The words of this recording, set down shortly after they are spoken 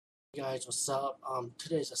Hey guys, what's up?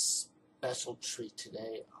 Today's a special treat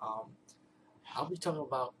today. I'll be talking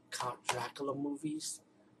about Count Dracula movies,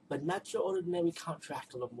 but not your ordinary Count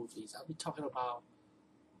Dracula movies. I'll be talking about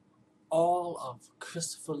all of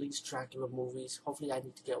Christopher Lee's Dracula movies. Hopefully, I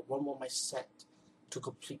need to get one more my set to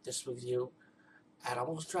complete this review, and I'm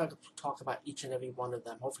gonna try to talk about each and every one of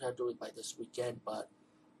them. Hopefully, I'll do it by this weekend. But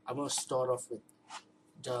I'm gonna start off with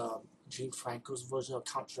the Gene Franco's version of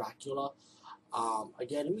Count Dracula.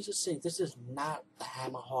 Again, let me just say, this is not the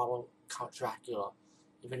Hammer Horror Count Dracula,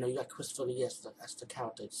 even though you got Christopher Lee as the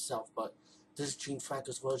character itself, but this is Gene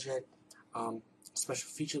Franco's version. Um, Special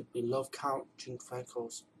feature, Beloved Count, Gene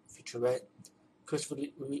Franco's featurette, Christopher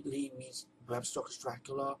Lee reads Bram Stoker's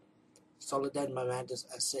Dracula, Soledad Miranda's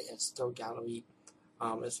essay at Still Gallery.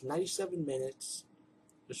 It's 97 minutes,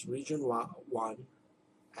 it's region 1,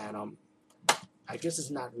 and I guess it's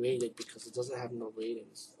not rated because it doesn't have no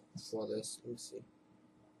ratings for this. Let me see.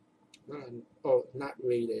 Not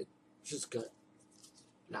rated. Which is good.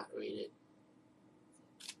 Not rated.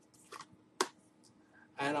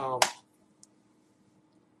 And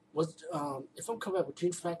if I'm correct, what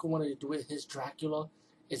Gene Franco wanted to do with his Dracula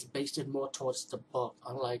is based it more towards the book,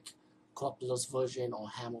 unlike Coppola's version or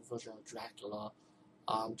Hammer version of Dracula.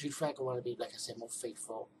 Gene Franco wanted to be, like I said, more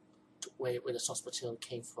faithful to where the source material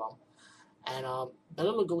came from. And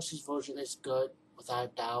Bela Lugosi's version is good, without a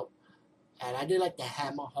doubt. And I did like the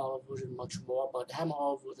Hammer Horror version much more, but the Hammer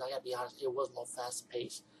Horror version, I gotta be honest, it was more fast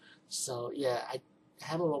paced. So yeah,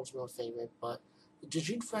 Hammer Horror was my favorite, but the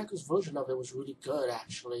Gene Franco's version of it was really good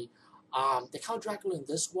actually. The Count Dracula in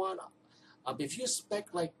this one, if you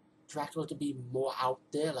expect like Dracula to be more out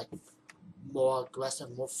there, like more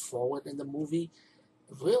aggressive, more forward in the movie,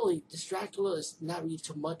 really this Dracula is not really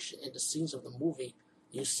too much in the scenes of the movie.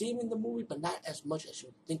 You see him in the movie, but not as much as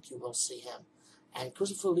you think you will see him. And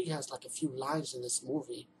Christopher Lee has like a few lines in this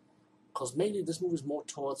movie, because mainly this movie is more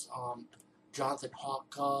towards Jonathan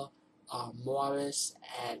Harker, Morris,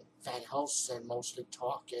 and Van Helsing mostly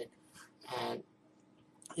talking. And,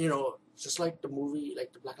 just like the movie,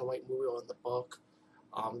 like the black and white movie or in the book,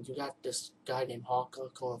 you got this guy named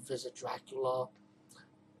Harker going to visit Dracula,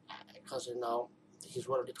 because, he's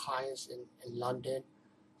one of the clients in London.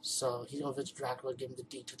 So he's going to visit Dracula, give him the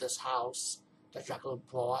deed to this house that Dracula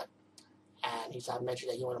bought. And he's mentioned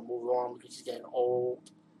that he want to move on because he's getting old,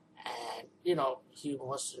 and he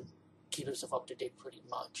wants to keep himself up to date pretty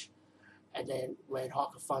much. And then when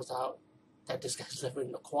Harker finds out that this guy's living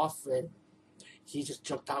in a coffin, he just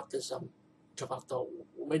jumped out the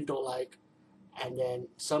window like, and then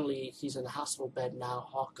suddenly he's in a hospital bed now,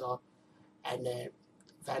 Harker, and then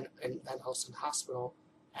Van Helsing hospital,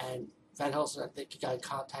 and Van Helsing, I think, he got in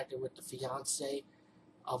contact with the fiance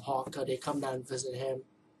of Harker. They come down and visit him,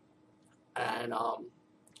 and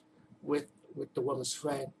with the woman's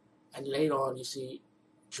friend, and later on you see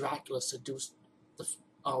Dracula seduce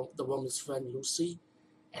the woman's friend Lucy,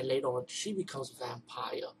 and later on she becomes a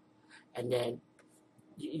vampire, and then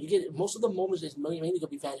you get most of the moments is mainly gonna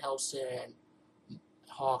be Van Helsing and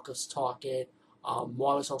Harker's talking.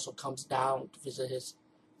 Morris also comes down to visit his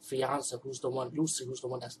fiance, who's the one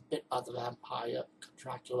that's bit by the vampire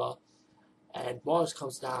Dracula, and Morris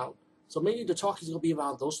comes down. So mainly the talk is gonna be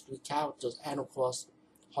around those three characters, and of course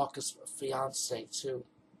Harker's fiance too.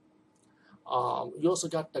 You also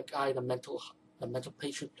got the guy, the mental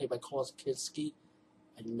patient, played by Klaus Kinski,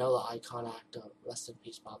 another icon actor. Rest in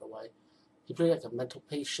peace, by the way. He played like a mental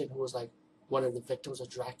patient who was like one of the victims of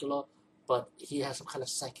Dracula, but he has some kind of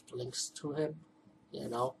psychic links to him, you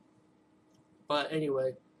know. But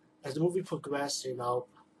anyway, as the movie progressed,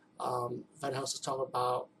 Van Helsing talking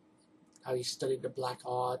about how he studied the black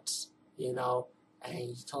arts, and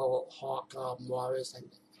he told Harker, Morris,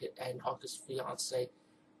 and Harker's fiance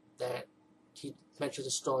that he mentioned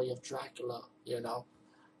the story of Dracula,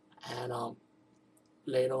 and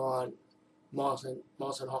later on, Morris and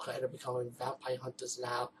Harker ended up becoming vampire hunters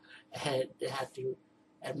now, and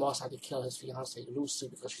Morris had to kill his fiance Lucy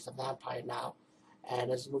because she's a vampire now.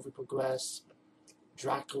 And as the movie progressed,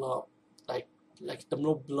 Dracula, like the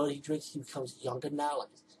more blood he drinks, he becomes younger now. Like,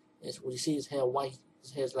 when you see his hair white,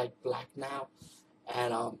 his hair's like black now,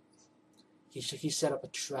 and he set up a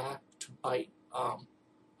trap to bite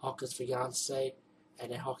Harker's fiance,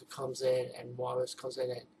 and then Harker comes in, and Morris comes in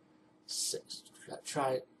and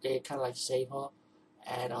they kind of like save her,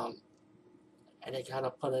 and they kind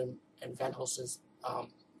of put him in Van Helsing's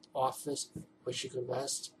office where she could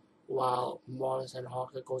rest while Morris and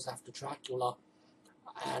Harker goes after Dracula,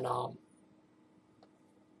 and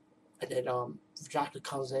then Dracula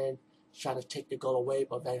comes in, trying to take the girl away,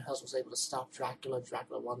 but Van Helsing was able to stop Dracula.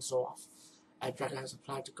 Dracula runs off, and Dracula has a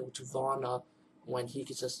plan to go to Varna when he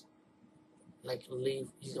could just like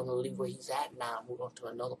leave. He's gonna leave where he's at now, move on to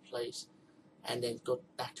another place, and then go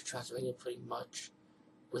back to Transylvania pretty much,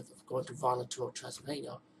 with going to Varna to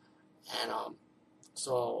Transylvania, and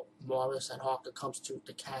so Morris and Harker comes to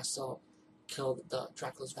the castle, kill the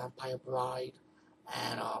Dracula's vampire bride,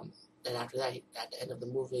 and then after that, at the end of the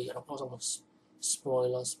movie, and of course I'm gonna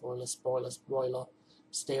spoiler.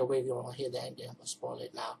 Stay away if you don't want to hear the ending. I'm gonna spoil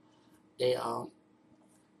it now. They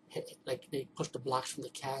they push the blocks from the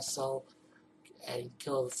castle and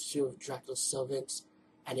kill a few of Dracula's servants,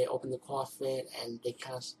 and they open the coffin, and they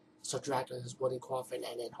kind of saw Dracula in his wooden coffin,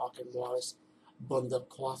 and then Hawk and Morris burn the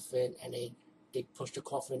coffin, and they push the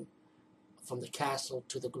coffin from the castle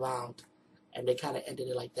to the ground, and they kind of ended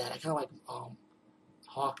it like that. I kind of like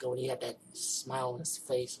Hawker when he had that smile on his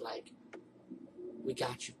face, like, "We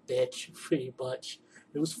got you, bitch," pretty much.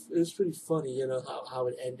 It was pretty funny, you know, how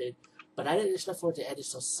it ended. But I didn't expect for it to end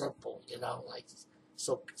so simple, you know, like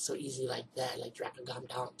so easy like that. Like Dracula got him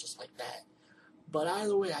down just like that. But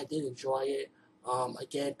either way, I did enjoy it.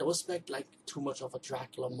 Again, don't expect like too much of a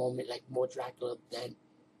Dracula moment, like more Dracula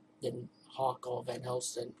than Hawk or Van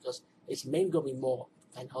Helsing, because it's mainly gonna be more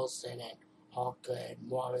Van Helsing and Hawker and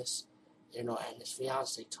Morris, you know, and his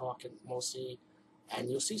fiance talking mostly, and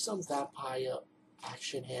you'll see some vampire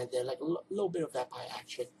action here and there, like a little bit of vampire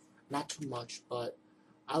action, not too much, but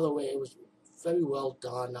either way, it was very well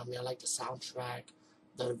done. I mean, I like the soundtrack,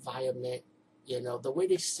 the environment, you know, the way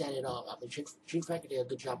they set it up. I mean, Gene Franco did a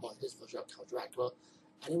good job on his version of Count Dracula,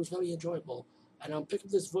 and it was very enjoyable. And pick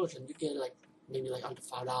up this version, you get like maybe like under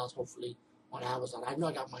 $5, hopefully, on Amazon. I know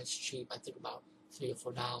I got mine cheap. I think about $3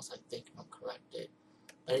 or $4. I think if I'm corrected.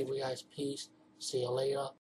 But anyway, guys, peace. See you later.